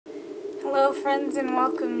Hello friends and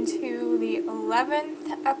welcome to the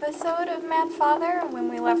 11th episode of Mad Father. When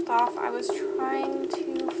we left off, I was trying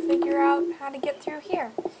to figure out how to get through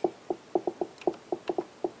here.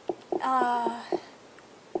 I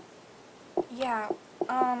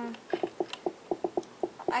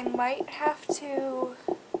might have to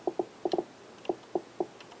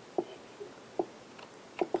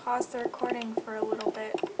pause the recording for a little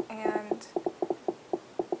bit and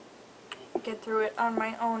get through it on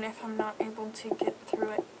my own if I'm not able to get through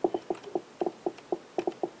it,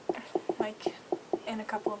 like, in a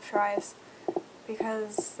couple of tries,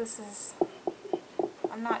 because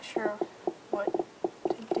I'm not sure what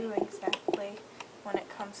to do exactly when it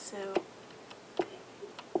comes to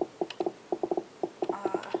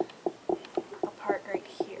the part right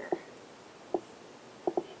here.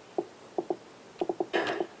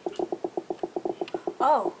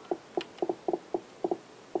 Oh!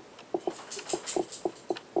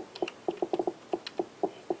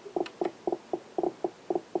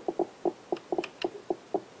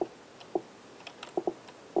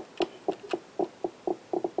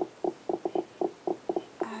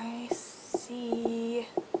 I see.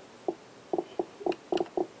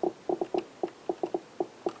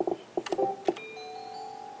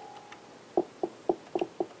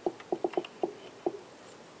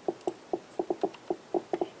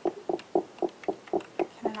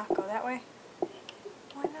 Can I not go that way?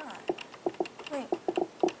 Why not? Wait.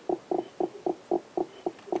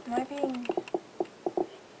 Am I being...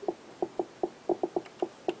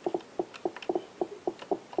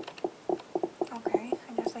 Okay,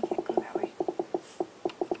 I guess I can't go that way.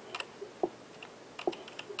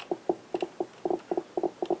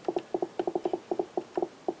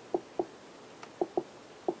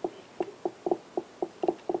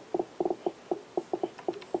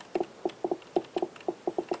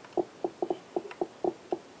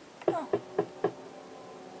 Oh.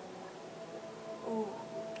 Ooh.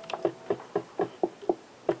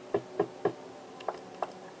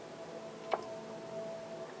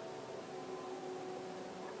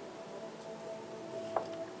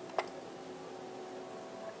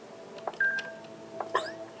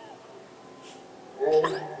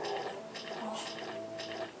 Oh.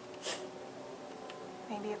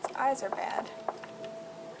 Maybe its eyes are bad.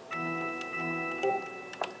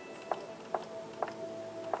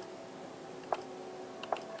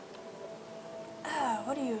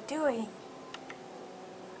 What are you doing?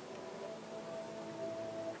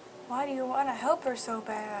 Why do you want to help her so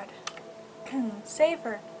bad? Save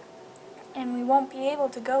her, and we won't be able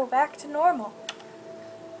to go back to normal.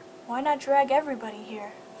 Why not drag everybody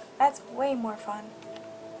here? That's way more fun.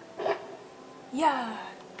 Yeah!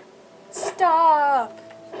 Stop!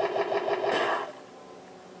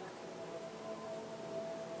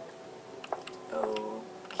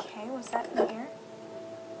 Okay, was that in here?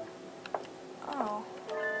 Oh.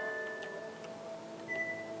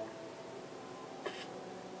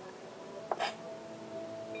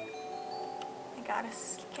 I got a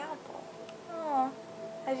scalpel. Oh,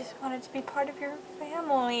 I just wanted to be part of your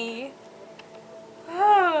family.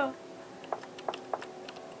 Oh.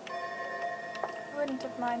 I wouldn't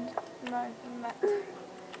have minded. I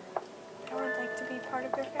would like to be part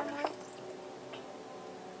of your family.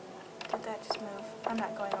 Did that just move? I'm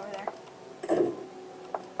not going over there.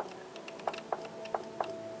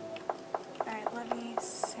 Alright, let me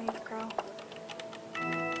save girl.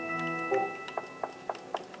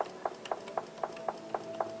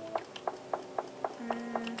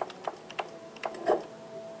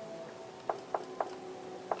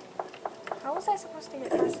 How was I supposed to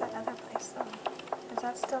get past that other place though? Is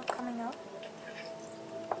that still coming up?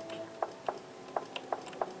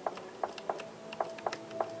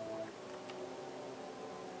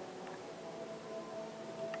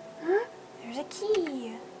 There's a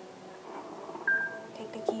key!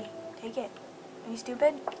 Take the key. Take it. Are you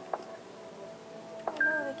stupid? Oh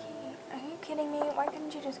no, the key. Are you kidding me? Why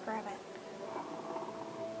couldn't you just grab it?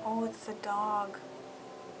 Oh, it's the dog.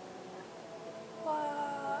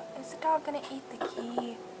 What? Is the dog gonna eat the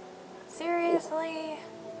key? Seriously?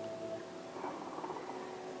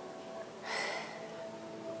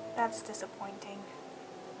 That's disappointing.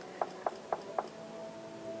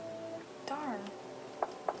 Darn.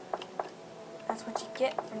 That's what you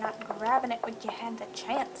get for not grabbing it when you had the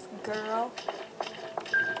chance, girl.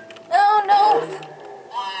 Oh no!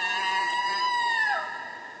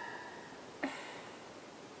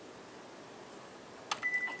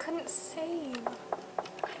 I couldn't save.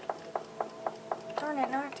 Darn it,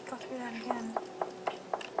 now I have to go through that again.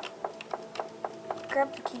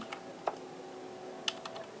 Grab the key.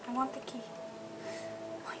 I want the key.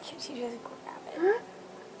 Why can't you just grab it?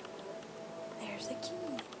 there's the key.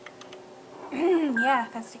 Yeah,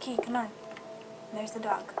 that's the key. Come on. There's the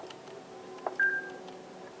dog.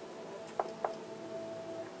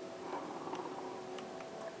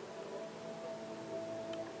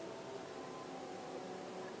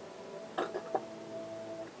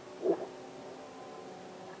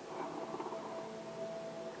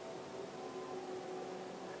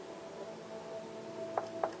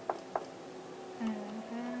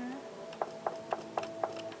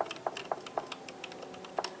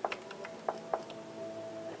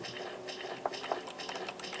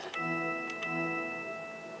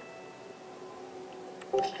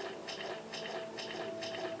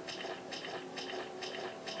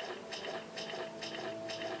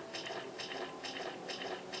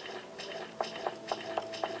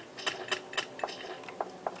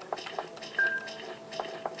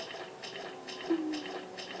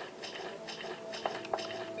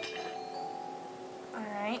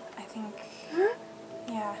 Alright, I think...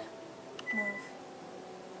 Yeah. Move.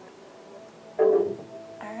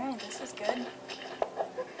 Alright, this is good.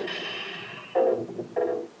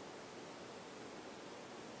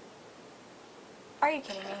 Are you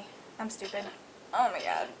kidding me? I'm stupid. Oh my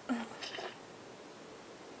god.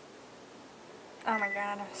 Oh my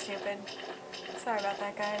god, I'm stupid. Sorry about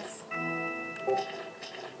that, guys.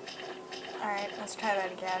 Alright, let's try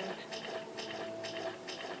that again.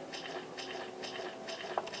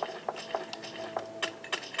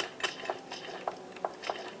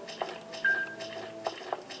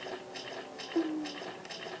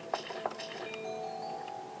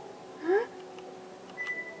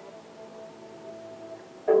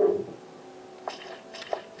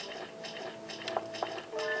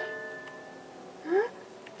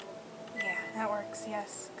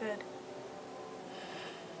 Yes, good.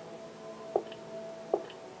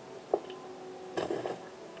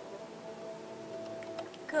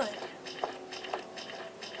 Good.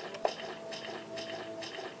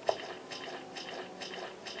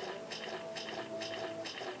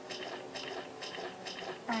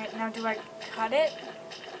 Alright, now do I cut it?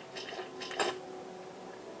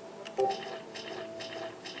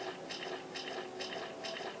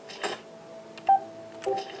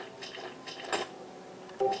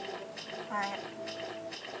 Alright.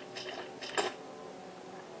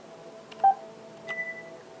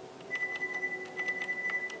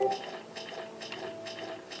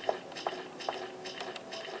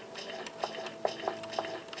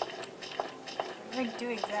 What do I do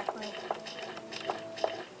exactly?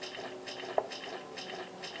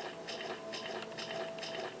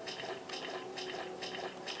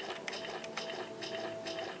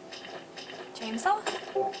 Chainsaw?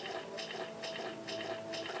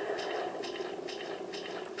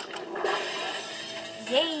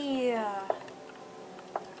 Yeah!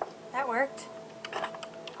 That worked.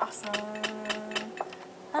 Awesome.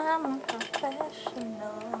 I'm a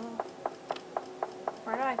professional.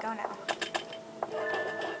 Where do I go now?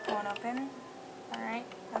 Going open. Alright,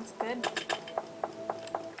 that's good.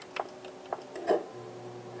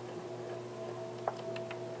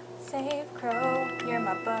 Save Crow, you're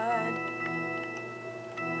my bud.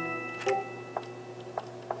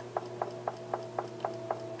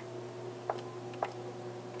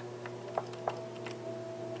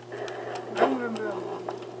 Vroom, vroom, vroom.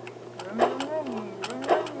 Vroom, vroom, vroom,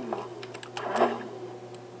 vroom, vroom.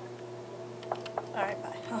 Alright,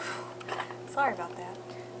 bye. Oh, sorry about that.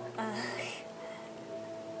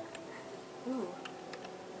 Ooh.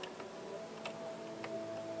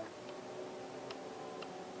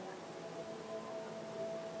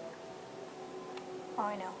 Oh,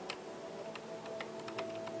 I know.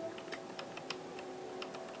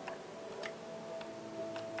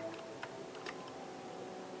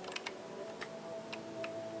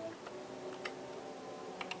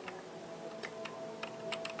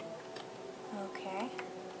 Okay.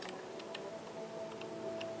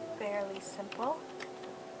 Fairly simple.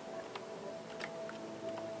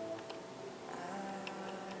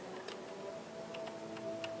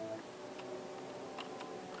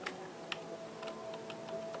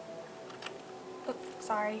 Oops,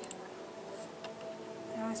 sorry.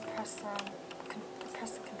 I always press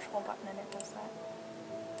the control button and it does that.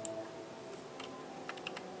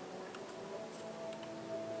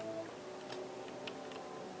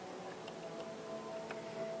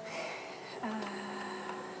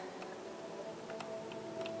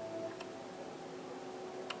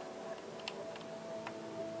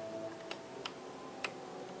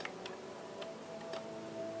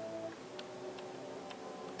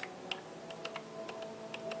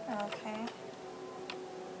 Okay.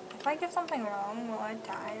 If I get something wrong, will I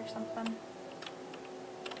die or something?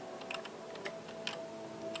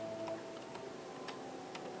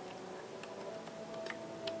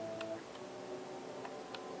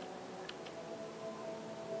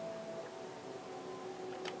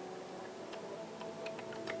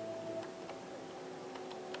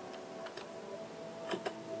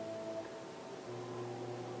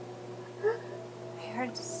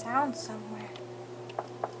 it's a sound somewhere.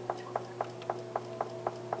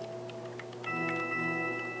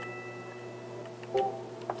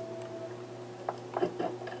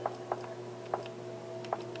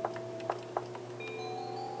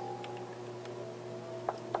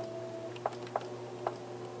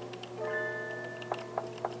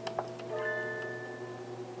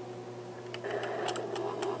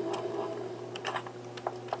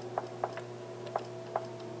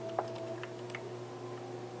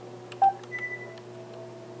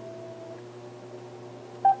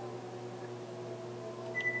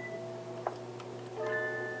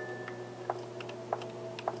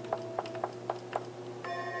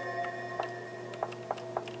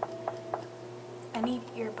 I need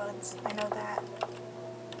earbuds, I know that.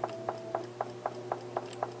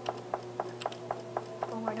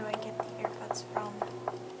 But where do I get the earbuds from?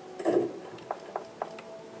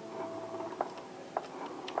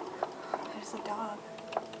 There's a dog.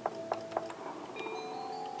 I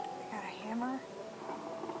got a hammer.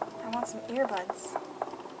 I want some earbuds.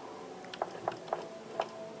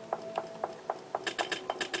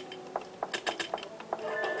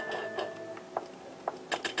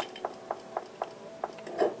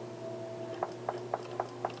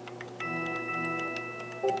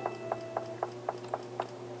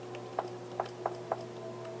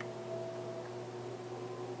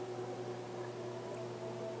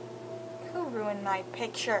 Who ruined my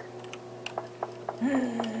picture?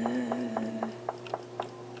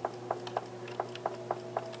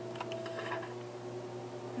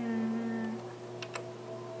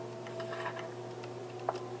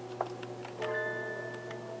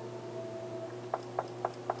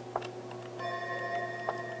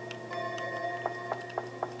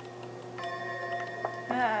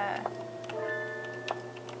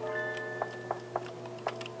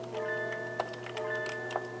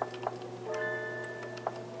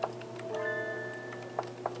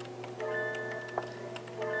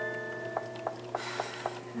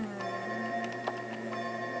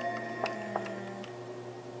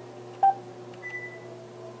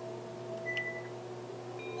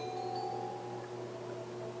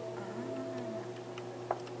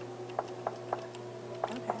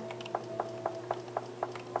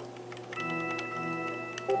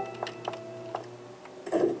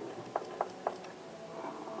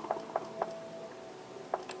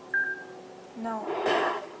 No.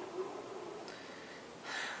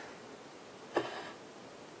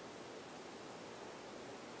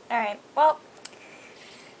 Alright, well,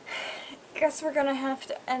 guess we're gonna have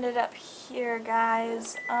to end it up here,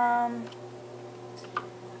 guys.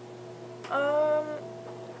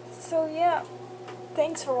 So yeah,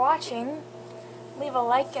 thanks for watching. Leave a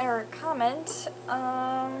like or a comment.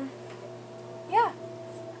 Yeah.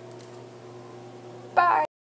 Bye.